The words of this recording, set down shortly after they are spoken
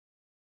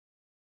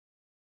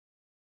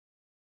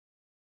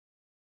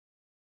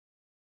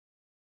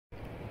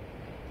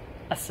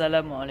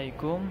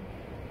Assalamualaikum.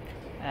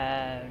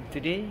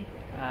 Today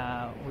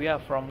we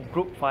are from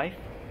Group 5.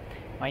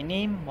 My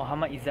name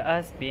Muhammad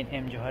IZZA'AZ bin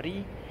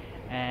M.JUHARI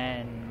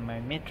and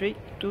my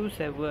metric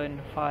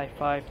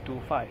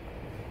 275525.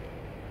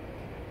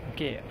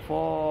 Okay,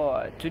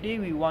 for today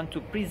we want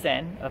to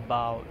present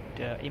about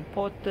the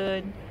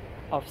importance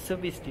of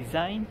service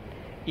design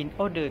in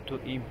order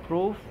to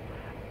improve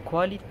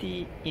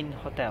quality in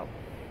hotel.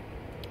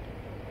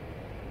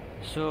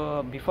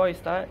 So before I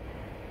start,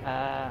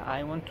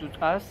 I want to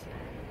ask,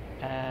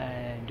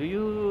 do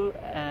you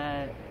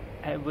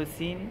ever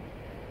seen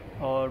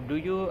or do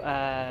you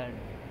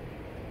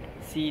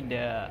see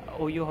the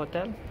OYO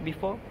hotel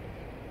before?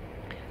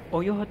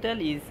 OYO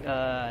hotel is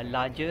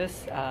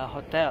largest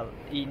hotel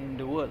in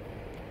the world.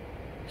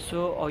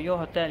 So OYO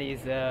hotel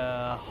is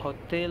a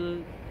hotel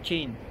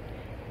chain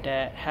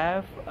that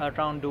have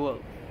around the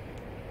world,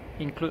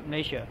 include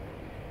Malaysia.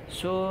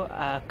 So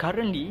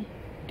currently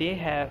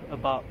they have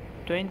about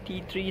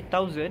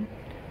 23,000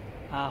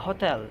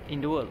 hotel in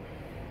the world.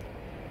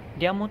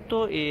 Their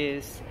motto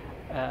is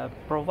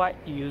provide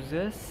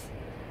users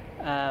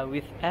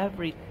with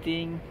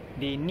everything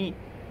they need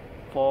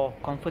for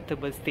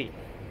comfortable stay.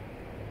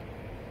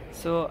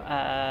 So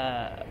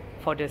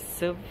for the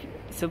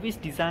service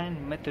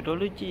design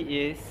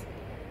methodology is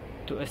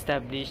to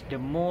establish the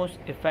most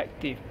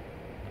effective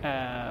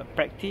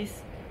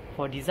practice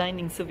for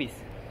designing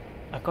service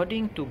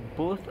according to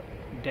both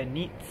the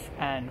needs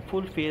and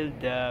fulfill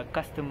the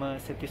customer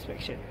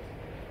satisfaction.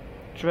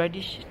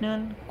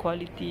 Traditional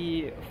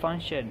quality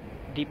function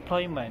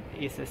deployment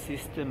is a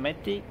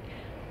systematic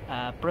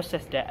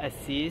process that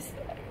assists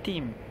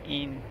team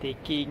in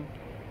taking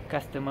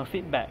customer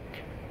feedback,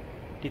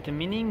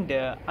 determining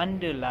the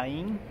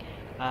underlying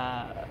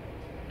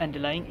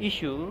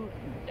issue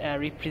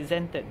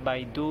represented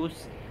by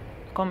those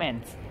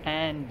comments,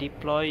 and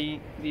developing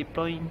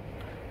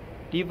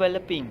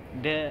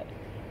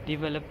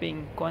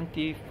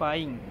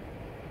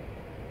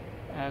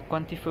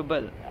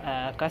quantifiable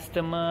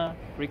customer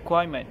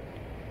requirement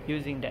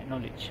using that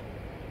knowledge.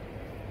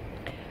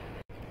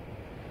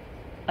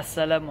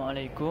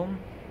 Assalamualaikum.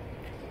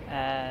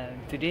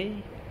 Today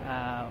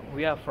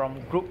we are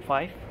from Group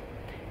 5.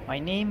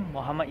 My name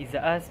Muhammad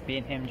IZZA'AZ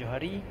bin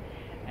M.JUHARI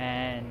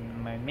and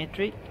my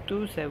metric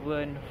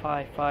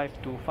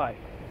 275525.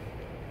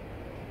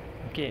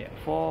 Okay,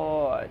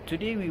 for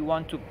today we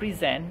want to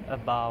present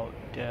about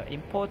the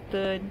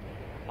importance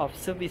of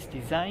service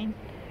design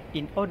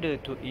in order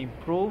to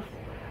improve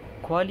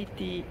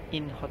quality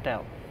in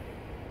hotel.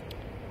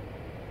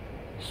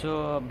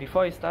 So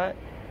before I start,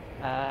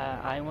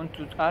 I want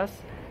to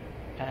ask,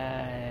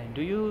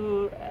 do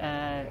you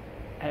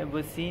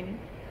ever seen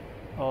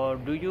or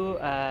do you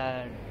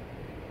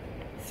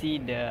see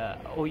the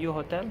OYO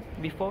hotel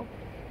before?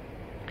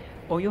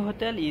 OYO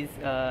hotel is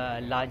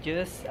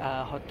largest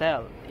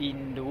hotel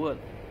in the world.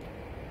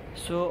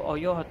 So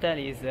OYO hotel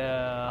is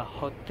a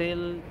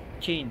hotel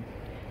chain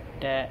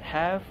that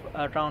have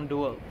around the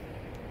world,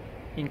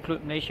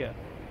 include Malaysia.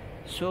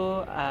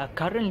 So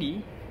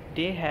currently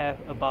they have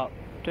about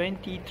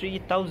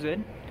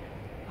 23,000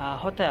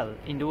 hotel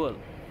in the world.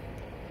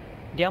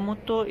 Their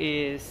motto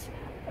is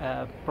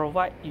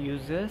provide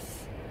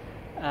users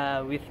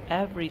with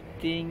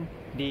everything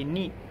they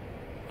need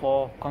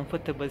for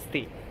comfortable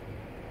stay.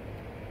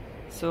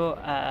 So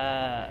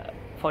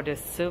for the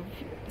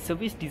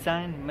service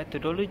design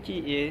methodology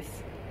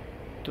is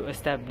to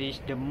establish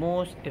the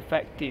most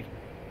effective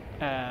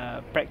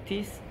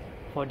practice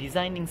for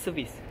designing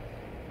service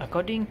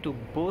according to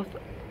both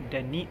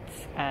the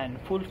needs and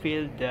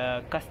fulfill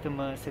the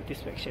customer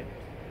satisfaction.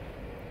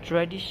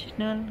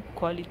 Traditional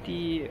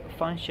quality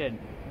function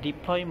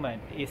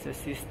deployment is a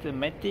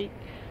systematic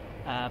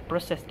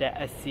process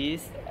that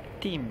assists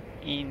team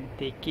in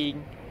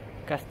taking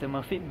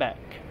customer feedback,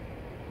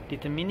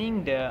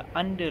 determining the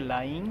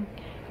underlying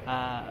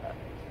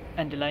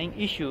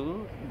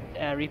issue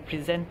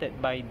represented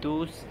by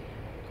those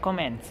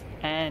comments,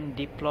 and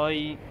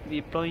developing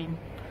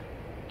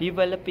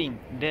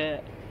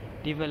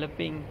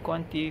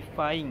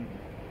quantifiable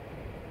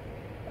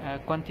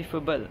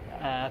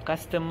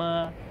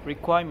customer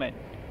requirement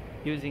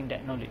using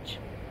that knowledge.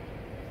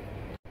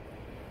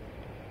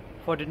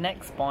 For the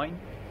next point,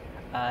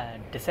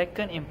 the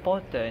second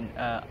important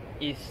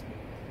is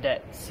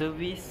that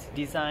service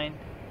design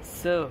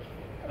serve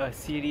a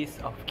series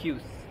of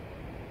cues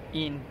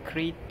in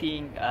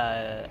creating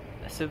a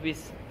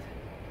service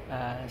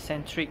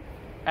centric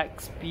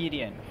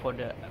experience for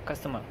the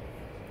customer.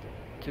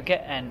 To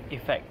get an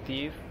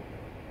effective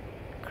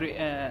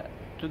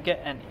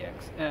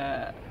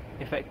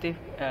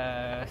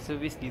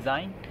service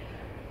design,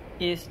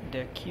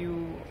 the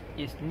cue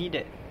is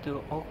needed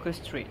to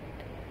orchestrate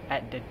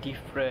at the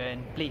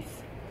different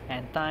place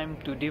and time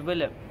to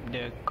develop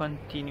the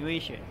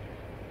continuation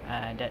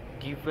that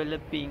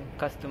developing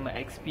customer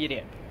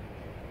experience.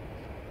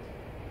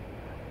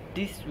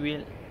 This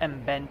will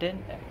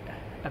abandon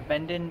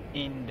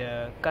in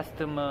the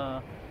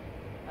customer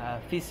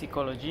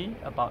physiology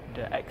about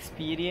the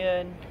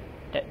experience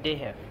that they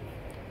have.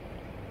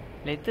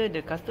 Later,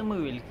 the customer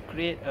will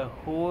create a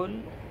whole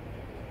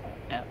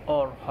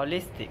or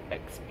holistic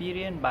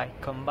experience by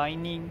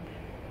combining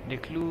the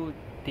clue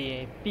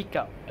they pick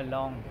up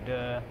along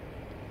the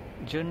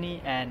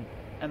journey and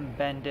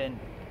abandon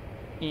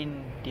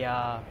in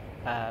their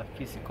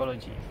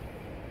physiology.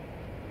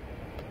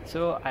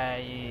 So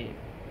I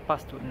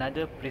pass to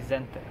another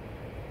presenter.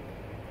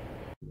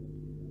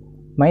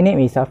 My name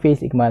is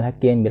HAFIZ IQMAL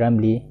HAKIM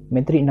RAMLI,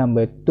 metric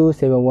number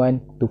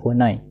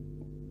 271249.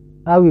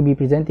 I will be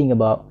presenting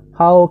about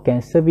how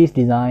can service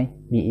design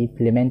be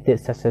implemented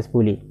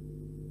successfully.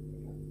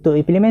 To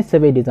implement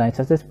service design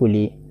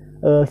successfully,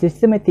 a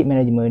systematic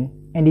management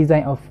and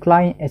design of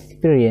client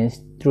experience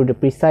through the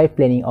precise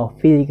planning of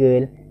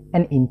physical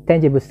and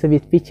intangible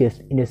service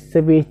features in the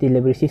service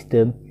delivery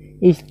system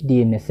is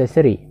deemed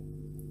necessary.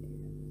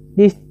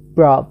 This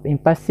brought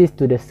emphasis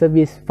to the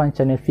service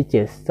functional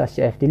features such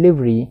as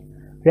delivery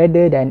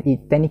rather than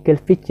its technical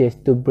features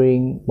to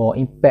bring more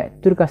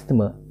impact to the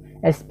customer,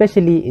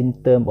 especially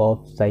in terms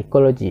of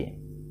psychology.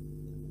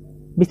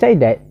 Besides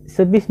that,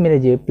 service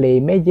manager play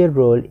a major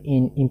role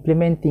in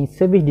implementing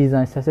service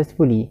design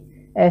successfully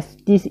as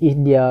this is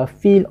their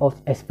field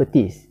of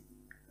expertise.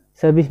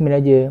 Service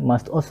manager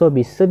must also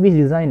be service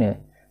designer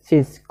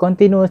since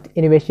continuous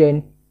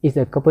innovation is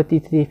a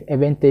competitive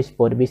advantage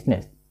for the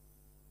business.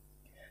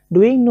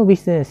 Doing no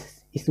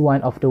business is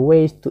one of the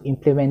ways to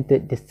implement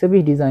the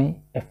service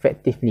design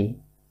effectively.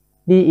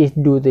 This is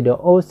due to the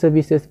old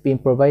services being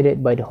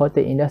provided by the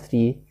hotel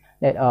industry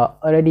that are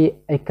already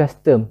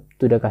accustomed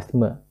to the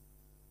customer.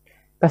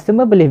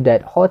 Customers believe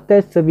that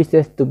hotel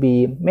services to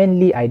be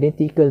mainly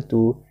identical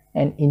to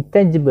and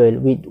intangible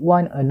with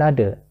one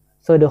another,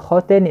 so the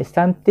hotel needs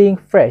something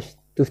fresh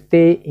to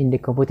stay in the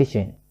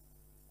competition.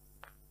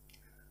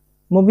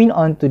 Moving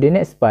on to the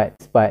next part,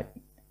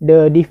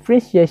 the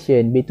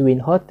differentiation between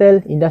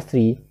hotel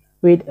industry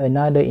with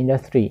another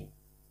industry.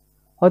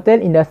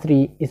 Hotel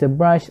industry is a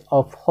branch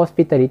of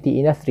hospitality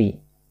industry.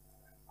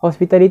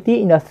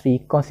 Hospitality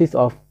industry consists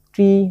of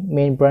three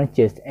main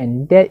branches,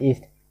 and that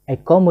is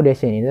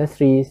accommodation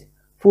industries,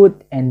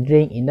 food and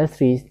drink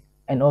industries,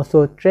 and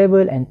also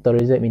travel and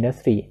tourism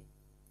industry.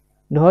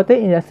 The hotel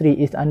industry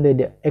is under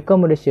the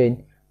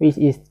accommodation, which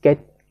is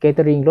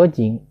catering,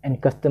 lodging,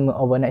 and customer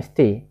overnight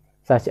stay,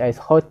 such as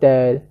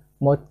hotel,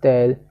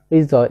 motel,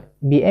 resort,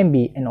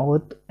 B&B, and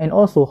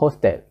also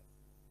hostel.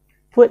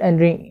 Food and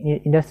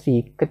drink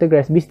industry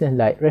categorize business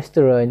like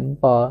restaurant,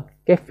 bar,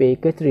 cafe,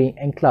 catering,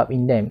 and club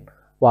in them,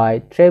 while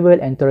travel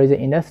and tourism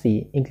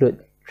industry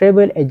include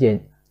travel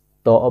agent,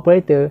 tour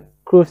operator,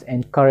 cruise,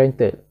 and car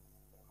rental.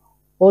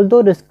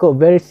 Although the scope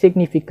varies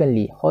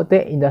significantly,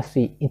 hotel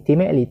industry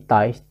intimately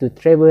ties to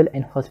travel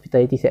and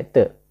hospitality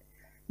sector.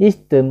 This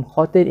term,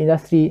 hotel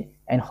industry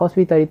and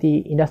hospitality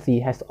industry,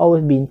 has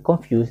always been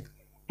confused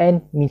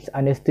and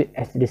misunderstood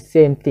as the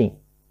same thing.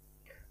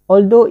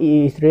 Although it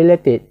is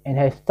related and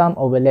has some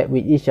overlap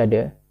with each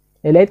other,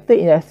 the latter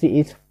industry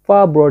is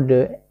far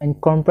broader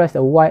and comprises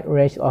a wide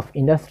range of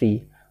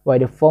industry, while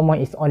the former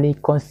is only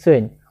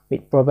concerned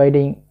with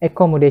providing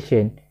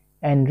accommodation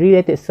and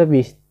related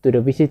service to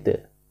the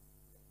visitor.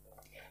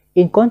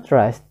 In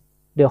contrast,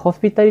 the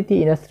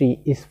hospitality industry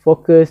is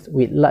focused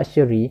with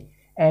luxury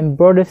and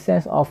broader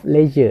sense of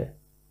leisure.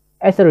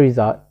 As a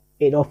result,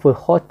 it offers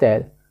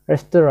hotel,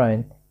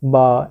 restaurant,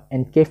 bar,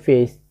 and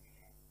cafes,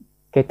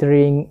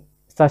 catering,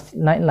 such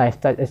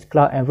nightlife such as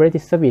club and variety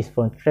service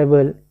from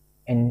travel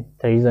and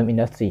tourism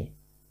industry.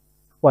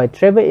 While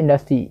travel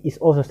industry is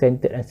also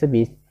centered on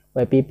service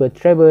where people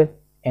travel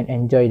and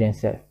enjoy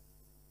themselves.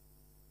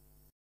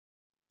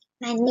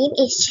 My name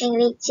is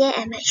CHENG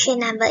and my sheet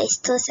number is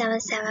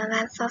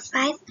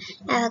 277145.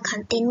 I will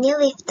continue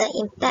with the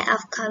impact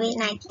of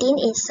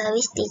COVID-19 in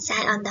service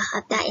design on the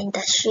hotel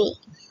industry.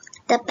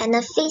 The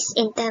benefits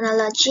in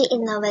technology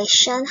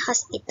innovation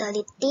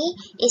hospitality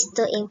is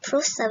to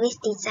improve service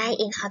design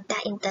in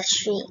hotel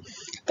industry.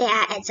 There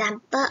are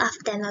examples of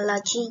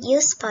technology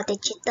used for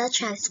digital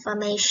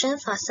transformation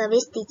for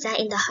service design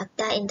in the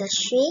hotel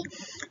industry,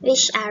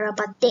 which are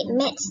robotic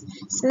maps,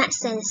 smart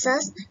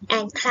sensors,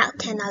 and cloud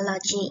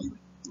technology.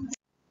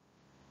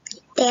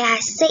 There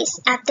are 6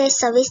 update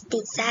service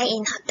design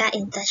in hotel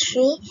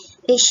industry,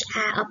 which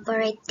are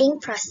operating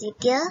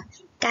procedure,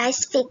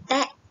 guest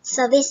feedback,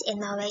 service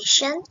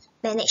innovation,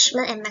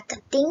 management and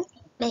marketing,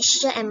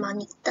 measure and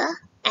monitor,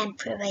 and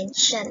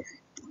prevention.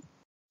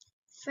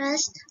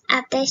 First,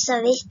 update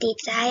service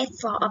design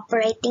for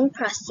operating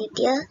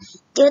procedure.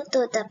 Due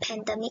to the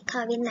pandemic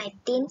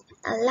COVID-19,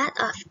 a lot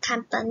of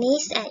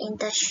companies and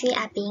industry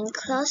are being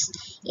closed.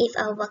 If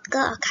a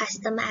worker or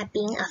customer are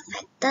being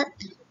affected,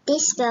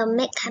 this will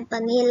make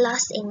company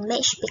lose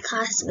image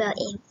because will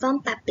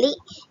inform public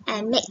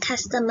and make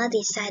customer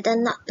decide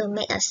not to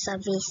make a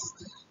service.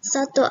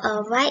 So to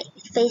avoid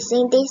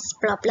facing this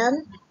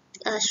problem,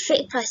 a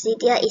strict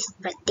procedure is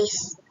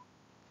practiced.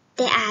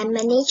 There are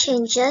many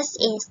changes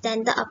in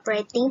standard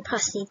operating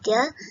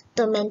procedure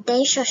to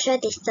maintain social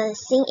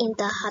distancing in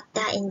the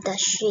hotel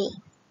industry.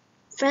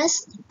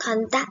 First,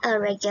 conduct a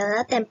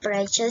regular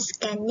temperature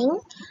scanning,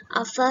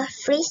 offer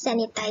free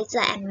sanitizer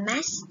and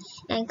mask,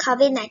 and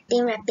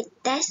COVID-19 rapid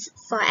test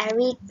for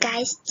every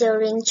guest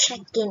during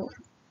check-in.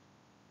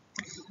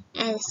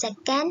 And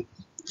second,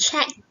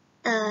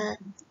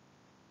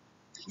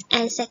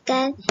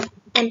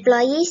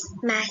 employees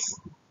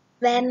must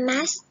wear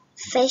masks,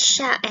 face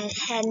shield, and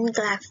hand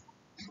gloves.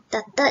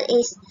 The third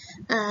is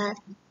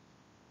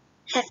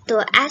have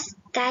to ask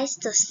guys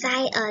to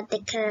sign a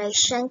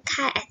declaration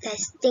card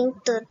attesting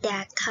to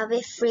their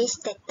COVID-free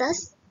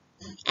status,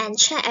 and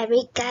check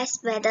every guys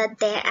whether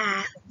they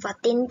are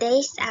 14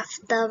 days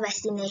after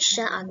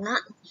vaccination or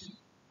not.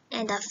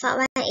 And the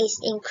fourth one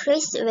is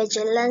increased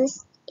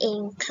vigilance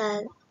in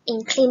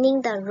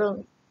cleaning the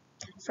room.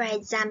 For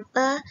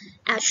example,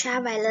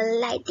 ultraviolet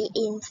light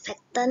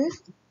disinfectant.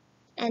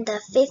 And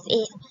the fifth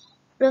is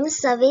room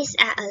service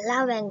are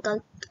allowed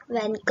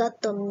when go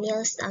to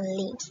meals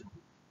only.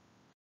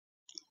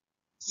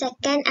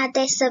 Second,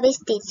 update service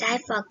design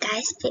for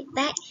guest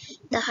feedback.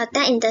 The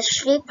hotel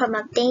industry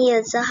promoting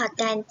user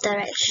hotel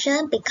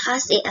interaction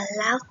because it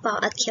allows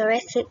for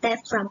accurate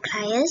feedback from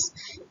clients.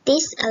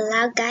 This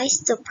allows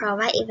guests to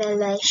provide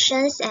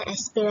evaluations and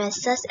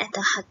experiences at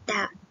the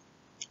hotel.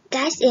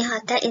 Guests in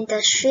hotel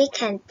industry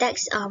can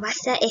text or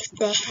WhatsApp if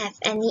they have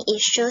any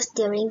issues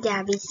during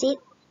their visit.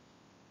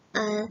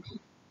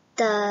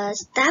 The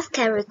staff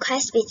can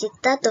request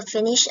visitors to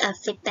finish a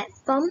feedback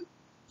form.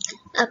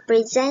 A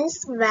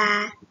presence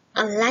via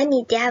online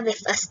media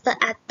with expert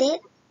update,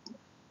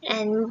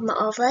 and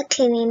moreover,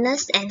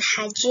 cleanliness and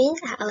hygiene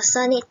are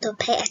also need to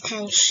pay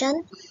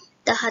attention.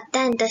 The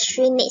hotel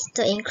industry needs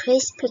to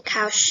increase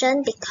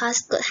precaution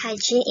because good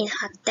hygiene in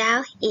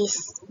hotel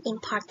is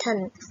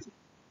important.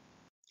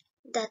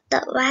 The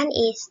third one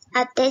is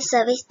update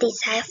service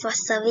design for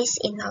service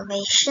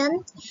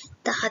innovation.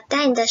 The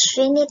hotel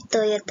industry needs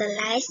to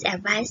utilize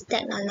advanced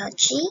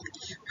technology.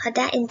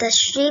 Hotel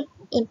industry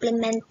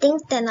implementing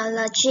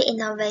technology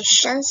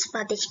innovations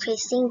for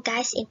decreasing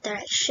guest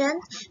interaction,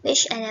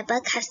 which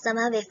enable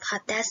customers with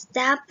hotel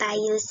staff by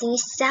using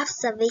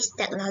self-service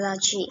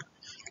technology.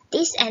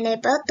 This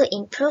enables to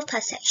improve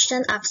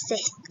perception of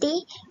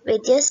safety,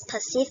 reduce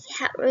perceived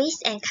health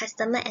risk and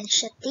customer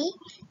anxiety,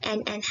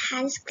 and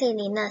enhance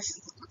cleanliness.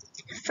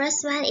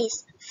 First one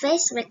is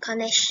face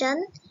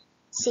recognition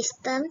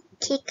system,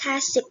 key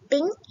card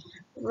sweeping,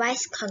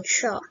 voice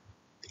control.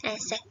 And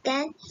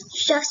second,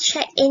 short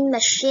check-in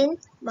machine,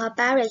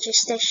 mobile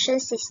registration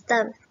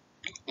system.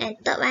 And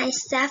third one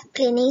is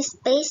self-cleaning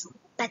space,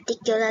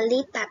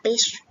 particularly public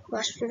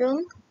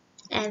washroom.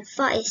 And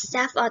fourth is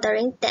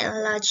self-ordering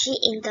technology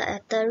in the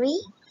eatery.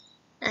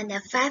 And the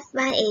fifth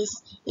one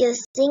is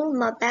using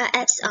mobile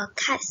apps or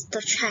cards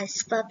to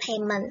transfer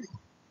payment.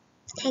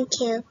 Thank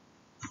you.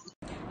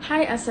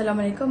 Hi,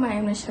 Assalamualaikum. My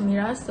name is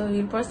SHAMIRA. So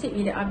we'll proceed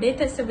with the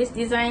updated service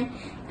design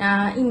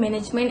in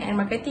management and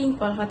marketing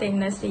for hotel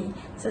industry.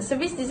 So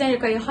service design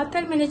requires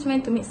hotel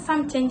management to make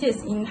some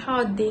changes in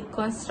how they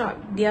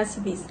construct their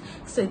service.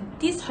 So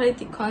this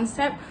holistic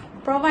concept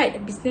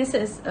provide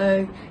businesses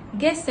a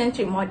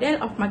guest-centric model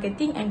of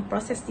marketing and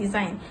process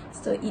design.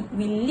 So it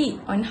will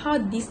lead on how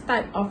this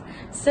type of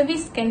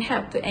service can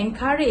help to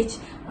encourage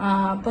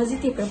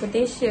positive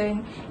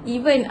reputation,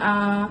 even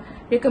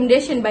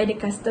recommendation by the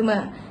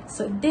customer.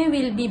 So they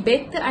will be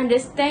better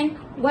understand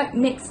what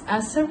makes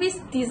a service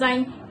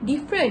design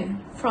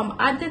different from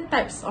other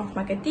types of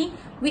marketing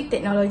with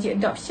technology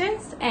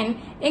adoptions and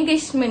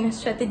engagement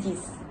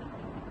strategies.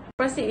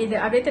 Proceed with the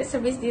updated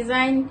service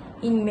design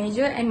in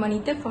measure and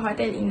monitor for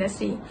hotel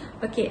industry.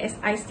 Okay, as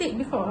I said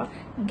before,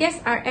 guests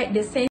are at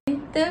the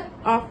center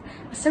of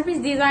service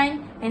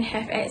design and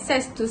have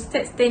access to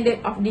set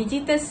standard of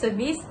digital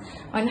service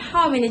on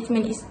how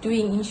management is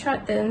doing in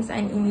short terms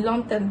and in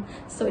long term.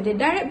 So the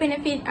direct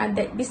benefit are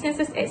that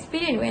businesses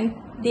experience when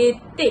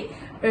they take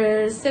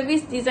a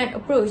service design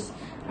approach,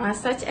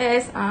 such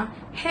as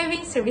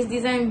having service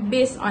design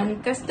based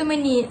on customer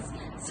needs,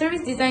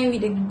 service design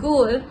with a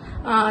goal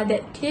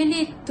that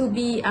clearly to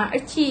be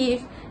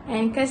achieved,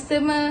 and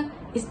customer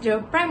is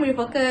the primary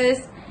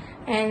focus,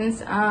 and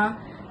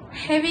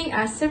having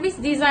a service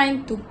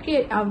design to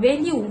create a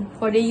value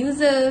for the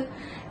user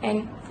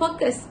and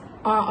focus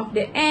of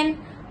the end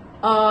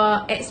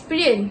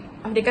experience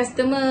of the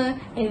customer.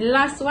 And the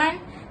last one,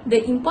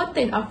 the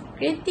importance of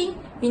creating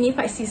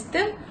unified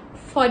system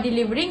for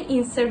delivering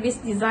in service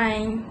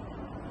design.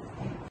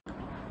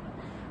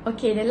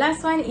 Okay, the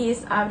last one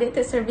is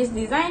updated service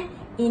design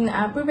in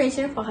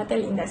prevention for hotel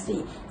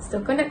industry.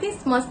 So conducting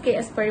small-scale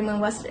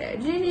experiment was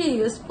really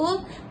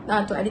useful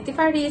to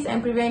identify risks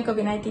and prevent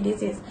COVID-19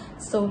 disease.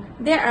 So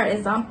there are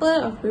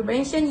examples of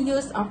prevention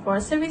used for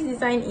service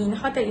design in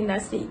hotel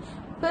industry.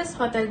 First,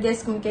 hotel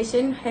guest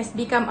communication has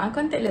become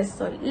contactless,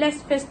 so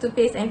less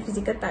face-to-face and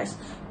physical touch.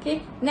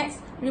 Okay, next,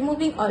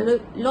 removing all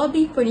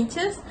lobby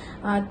furniture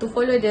to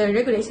follow the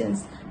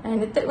regulations.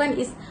 And the third one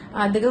is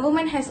the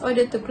government has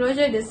ordered to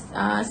closure the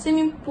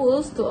swimming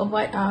pools to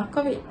avoid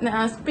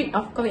spread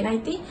of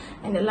COVID-19.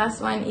 And the last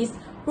one is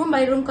room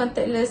by room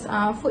contactless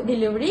food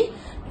delivery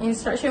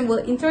instruction will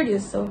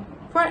introduce. So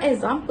for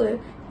example,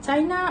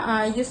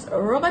 China use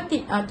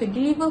robotic to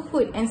deliver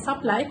food and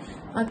supply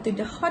to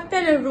the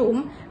hotel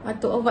room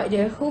to avoid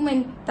the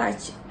human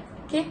touch.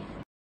 Okay.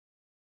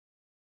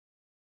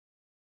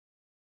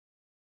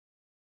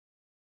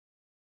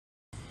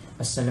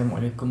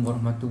 Assalamualaikum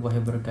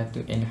warahmatullahi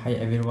wabarakatuh, and hi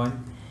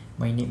everyone.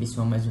 My name is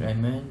Muhammad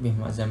IQMAL with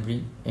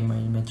ZAMBERI and my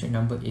metric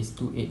number is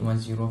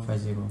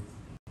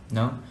 281050.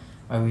 Now,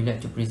 I would like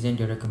to present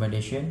the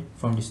recommendation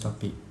from this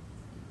topic.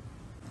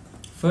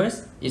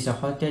 First is a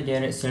hotel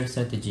direct sales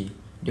strategy.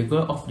 The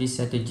goal of this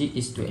strategy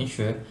is to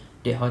ensure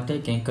the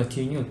hotel can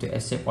continue to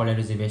accept all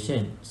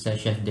reservations,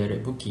 such as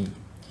direct booking.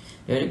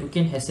 Direct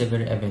booking has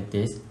several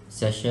advantages,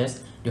 such as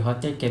the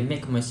hotel can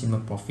make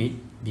maximum profit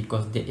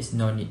because there is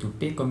no need to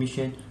pay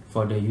commission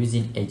for the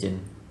using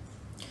agent.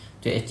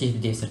 To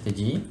achieve this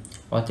strategy,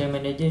 hotel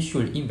manager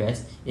should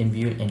invest in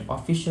build an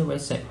official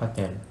website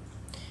hotel.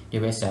 The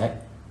website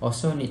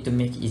also need to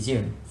make it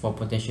easier for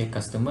potential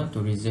customer to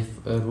reserve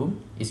a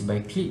room is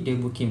by click the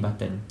booking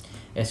button,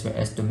 as well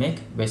as to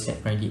make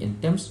website friendly in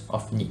terms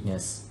of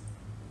neatness.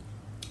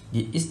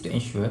 This is to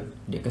ensure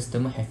the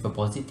customer have a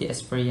positive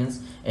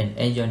experience and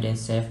enjoy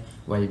themselves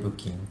while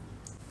booking.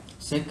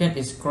 Second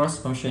is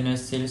cross-functional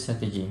sales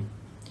strategy.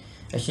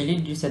 Actually,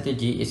 this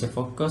strategy is a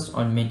focus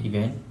on main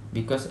event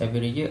because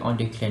every year on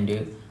the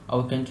calendar,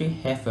 our country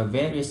have a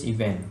various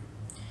event.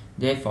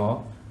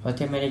 Therefore,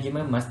 hotel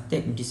management must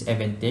take this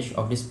advantage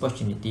of this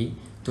opportunity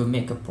to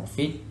make a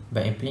profit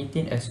by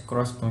implementing a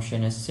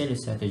cross-functional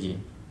sales strategy.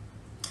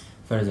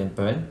 For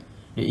example,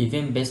 the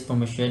event-based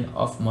promotion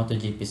of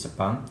MotoGP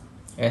Sepang.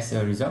 As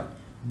a result,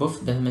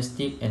 both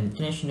domestic and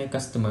international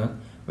customers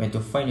went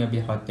to find a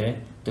hotel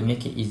to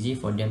make it easy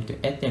for them to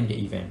attend the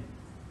event.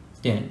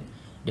 Then,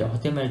 the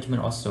hotel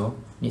management also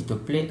need to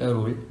play a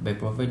role by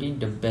providing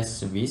the best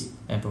service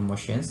and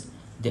promotions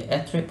that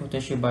attract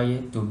potential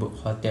buyers to book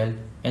hotel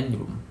and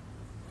room.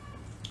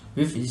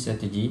 With this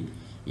strategy,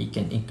 it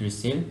can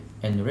increase sales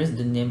and raise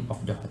the name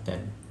of the hotel.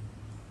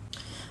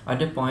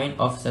 Other point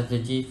of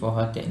strategy for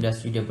hotel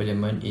industry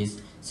development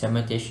is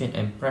segmentation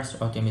and price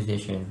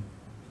optimization.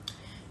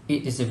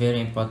 It is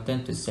very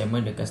important to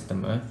segment the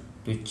customer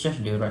to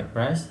charge the right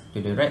price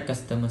to the right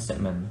customer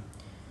segment.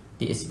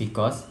 This is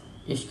because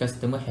each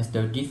customer has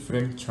their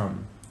different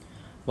charm.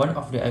 One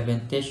of the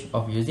advantages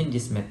of using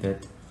this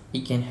method,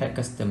 it can help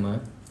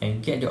customer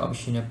and get the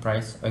optional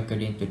price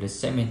according to the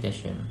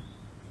segmentation.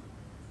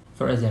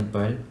 For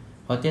example,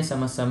 Hotel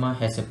Sama-Sama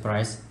has a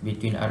price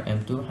between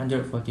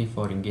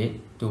Rm244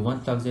 to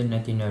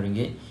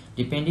Rm1099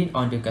 depending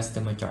on the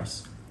customer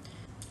choice.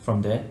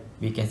 From there,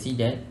 we can see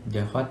that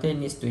the hotel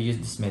needs to use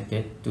this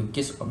method to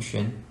give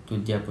option to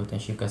their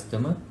potential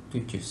customer to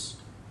choose.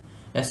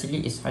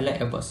 Lastly is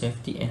highlight about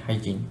safety and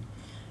hygiene.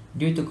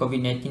 Due to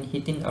COVID-19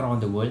 hitting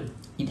around the world,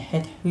 it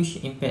had huge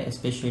impact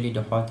especially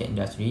the hotel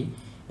industry,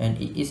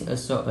 and it is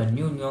also a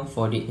new norm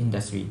for the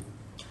industry.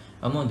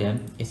 Among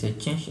them is a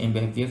change in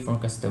behavior from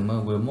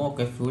customers were more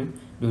careful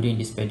during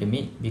this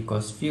pandemic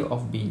because fear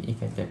of being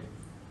infected.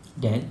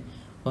 Then,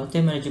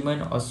 hotel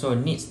management also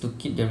needs to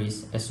keep the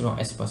risk as long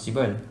as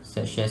possible,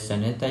 such as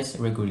sanitize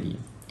regularly.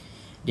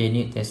 They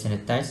need to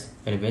sanitize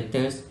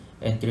elevators,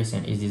 entries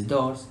and exit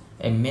doors,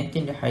 and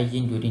maintain the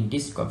hygiene during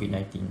this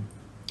COVID-19.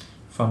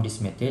 From this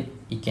method,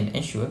 it can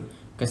ensure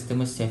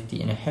customer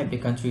safety and help the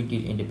country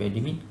deal in the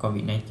pandemic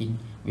COVID-19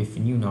 with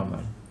new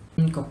normal.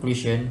 In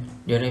conclusion,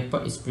 the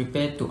report is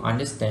prepared to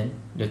understand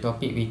the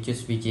topic we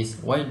choose, which is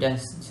why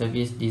does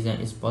service design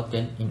is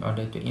important in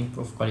order to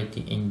improve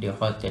quality in the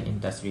hotel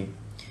industry.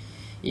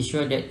 It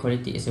shows that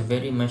quality is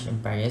very much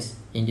emphasized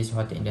in this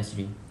hotel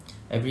industry.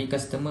 Every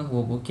customer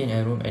who booking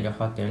a room at the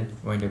hotel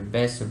want the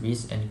best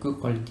service and good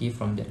quality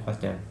from that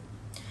hotel.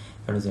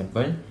 For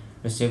example,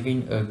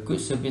 receiving a good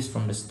service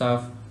from the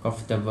staff,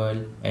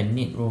 comfortable and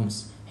neat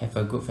rooms, have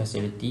a good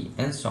facility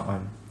and so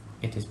on.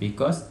 It is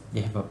because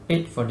they have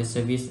paid for the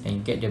service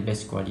and get the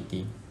best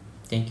quality.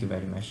 Thank you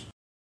very much.